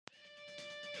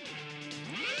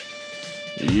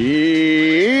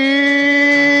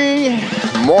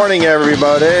Morning,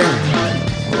 everybody.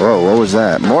 Whoa, what was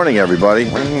that? Morning, everybody.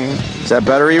 Is that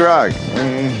better, E-Rock?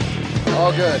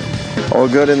 All good. All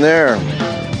good in there.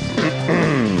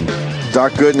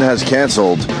 Doc Gooden has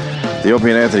canceled the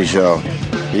Opie and Anthony show.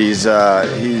 He's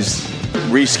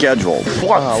rescheduled.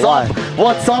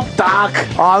 What's up, Doc?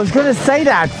 Oh, I was going to say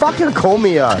that. Fucking call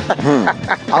me up.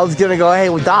 I was going to go,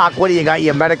 hey, Doc, what do you got,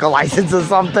 your medical license or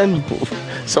something?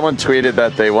 Someone tweeted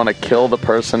that they want to kill the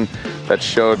person that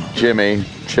showed Jimmy,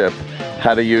 Chip,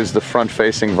 how to use the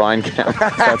front-facing Vine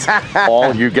camera. That's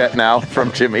all you get now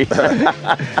from Jimmy.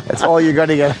 That's all you're going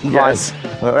to get from Yes.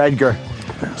 Vine. Or Edgar.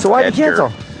 So why did you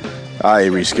cancel? I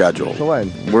rescheduled. So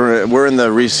when? We're in the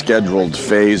rescheduled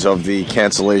phase of the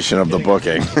cancellation of the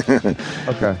booking.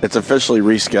 Okay. It's officially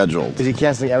rescheduled. Is he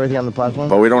canceling everything on the platform?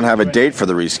 But we don't have a date for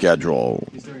the reschedule.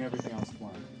 He's doing everything else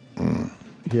tomorrow.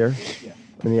 Here? Yeah.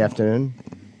 In the afternoon?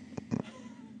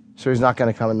 So he's not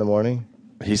going to come in the morning?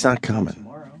 He's not coming.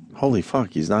 Tomorrow. Holy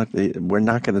fuck, he's not. We're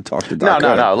not going to talk to Doc.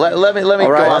 No. Let me All go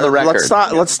right, on the record.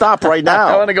 Let's stop right I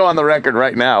now. want to go on the record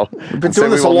right now. We've been doing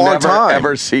this a long time.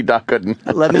 Ever see Doc Gooden?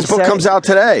 This book comes out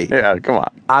today. Yeah, come on.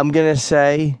 I'm going to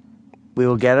say we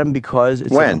will get him because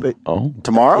it's When?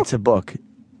 Tomorrow? It's a book.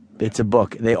 It's a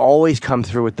book. They always come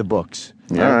through with the books.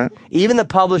 Yeah. All right. Even the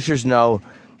publishers know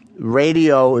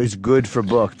radio is good for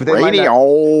books. But they might Radio.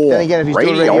 not- Then again, if he's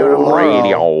doing radio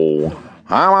tomorrow,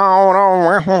 I'm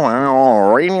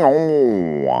on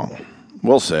radio.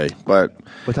 We'll see, but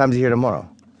what time is he here tomorrow?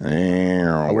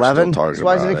 11. So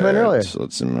why doesn't he come in earlier?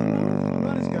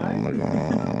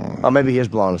 Oh, maybe he is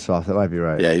blowing us off. That might be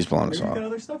right. Yeah, he's blowing us We've off. got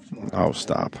other stuff tomorrow. Oh,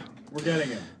 stop. We're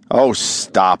getting it. Oh,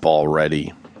 stop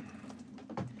already.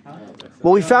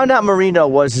 Well, we found out Marino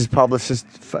was his publicist.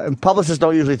 Publicists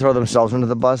don't usually throw themselves under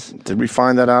the bus. Did we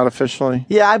find that out officially?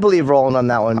 Yeah, I believe Roland on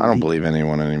that one. I don't believe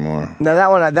anyone anymore. No,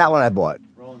 that one I bought.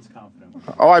 Roland's confident.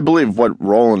 Oh, I believe what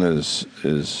Roland is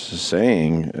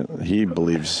saying. He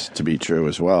believes to be true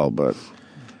as well, but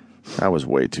that was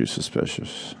way too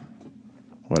suspicious.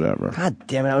 Whatever. God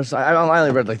damn it! I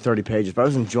only read like 30 pages, but I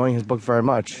was enjoying his book very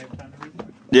much.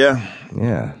 Yeah.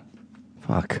 Yeah.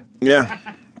 Fuck. Yeah.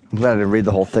 I'm glad I didn't read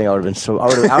the whole thing. I would have been so. I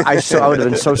would have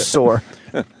been so sore.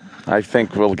 I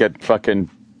think we'll get fucking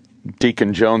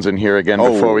Deacon Jones in here again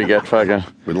before we get fucking.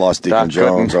 We lost Deacon Doc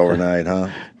Jones Gooden. overnight, huh?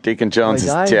 Deacon Jones Oh, he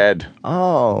is died? dead.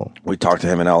 Oh. We talked to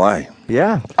him in L.A.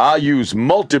 Yeah. I use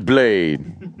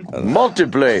Multiblade.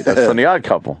 Multiblade. That's from The Odd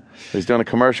Couple. He's doing a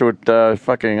commercial with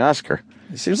fucking Oscar.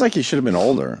 It seems like he should have been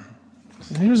older.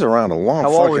 He was around a long How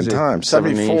old was fucking he? time.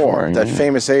 74. That yeah.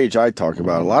 famous age I talk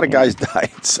about. A lot of guys died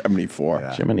at 74.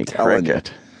 Jiminy telling you.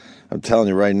 Cricket. I'm telling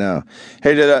you right now.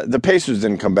 Hey, the Pacers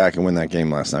didn't come back and win that game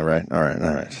last night, right? All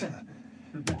right.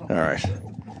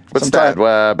 What's Sometime-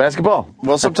 that? Basketball.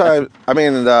 Well, sometimes, I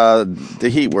mean, the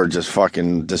Heat were just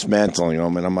fucking dismantling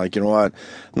them, and I'm like, you know what?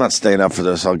 I'm not staying up for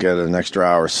this. I'll get an extra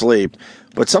hour of sleep.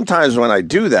 But sometimes when I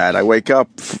do that, I wake up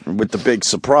with the big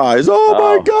surprise. Oh,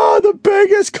 my God, the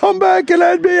biggest comeback in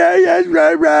NBA. Yes,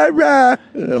 rah.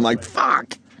 And I'm like,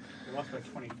 fuck. They lost by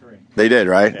 23. They did,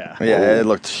 right? Yeah. It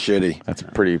looked shitty. That's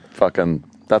pretty fucking.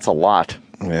 That's a lot.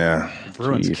 Yeah.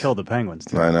 Bruins Jeez. killed the Penguins,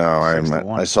 too. I know.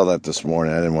 6-1. I saw that this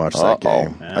morning. I didn't watch that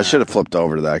game. Yeah. I should have flipped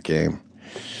over to that game.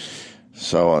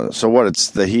 So what?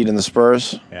 It's the Heat and the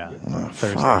Spurs? Yeah. Oh,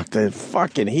 Thursday. fuck. The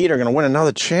fucking Heat are going to win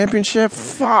another championship?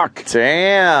 Fuck.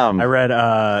 Damn. I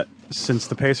read since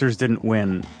the Pacers didn't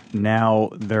win, now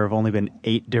there have only been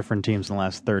 8 different teams in the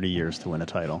last 30 years to win a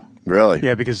title. Really?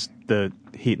 Yeah, because the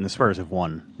Heat and the Spurs have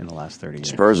won in the last 30 years.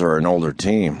 Spurs are an older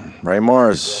team. Right,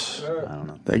 Mars? I don't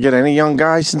know. They get any young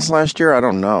guys since last year? I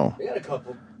don't know. We had a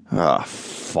couple. Ah,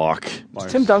 fuck.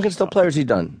 Is Tim Duncan still play or is he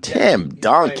done? Tim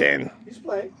Duncan. He's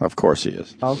playing. Of course he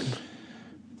is. Okay.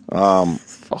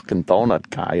 Fucking donut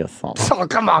guy or something. Oh,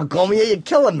 come on, Comey. You're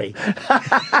killing me.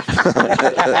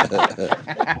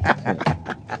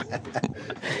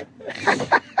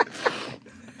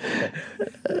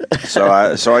 So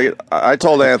I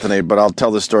told Anthony, but I'll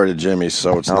tell the story to Jimmy,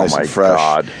 so it's nice and fresh.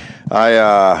 God.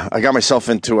 I got myself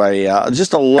into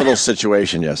just a little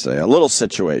situation yesterday. A little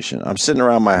situation. I'm sitting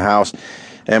around my house,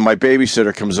 and my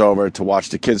babysitter comes over to watch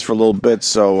the kids for a little bit,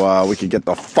 so we could get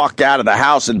the fuck out of the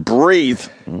house and breathe.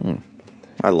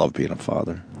 I love being a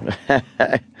father.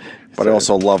 But I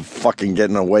also love fucking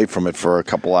getting away from it for a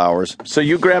couple hours. So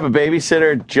you grab a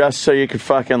babysitter just so you could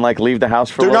fucking like leave the house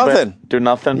for a little bit? Do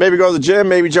nothing? Maybe go to the gym,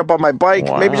 maybe jump on my bike,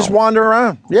 Wow. maybe just wander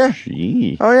around. Yeah.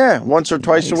 Gee. Oh, yeah. Once or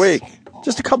twice a week.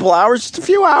 Just a couple hours, just a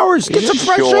few hours. Get some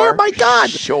fresh Sure. air, my God.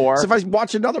 Sure. So if I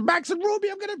watch another Max and Ruby,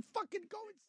 I'm going to fucking go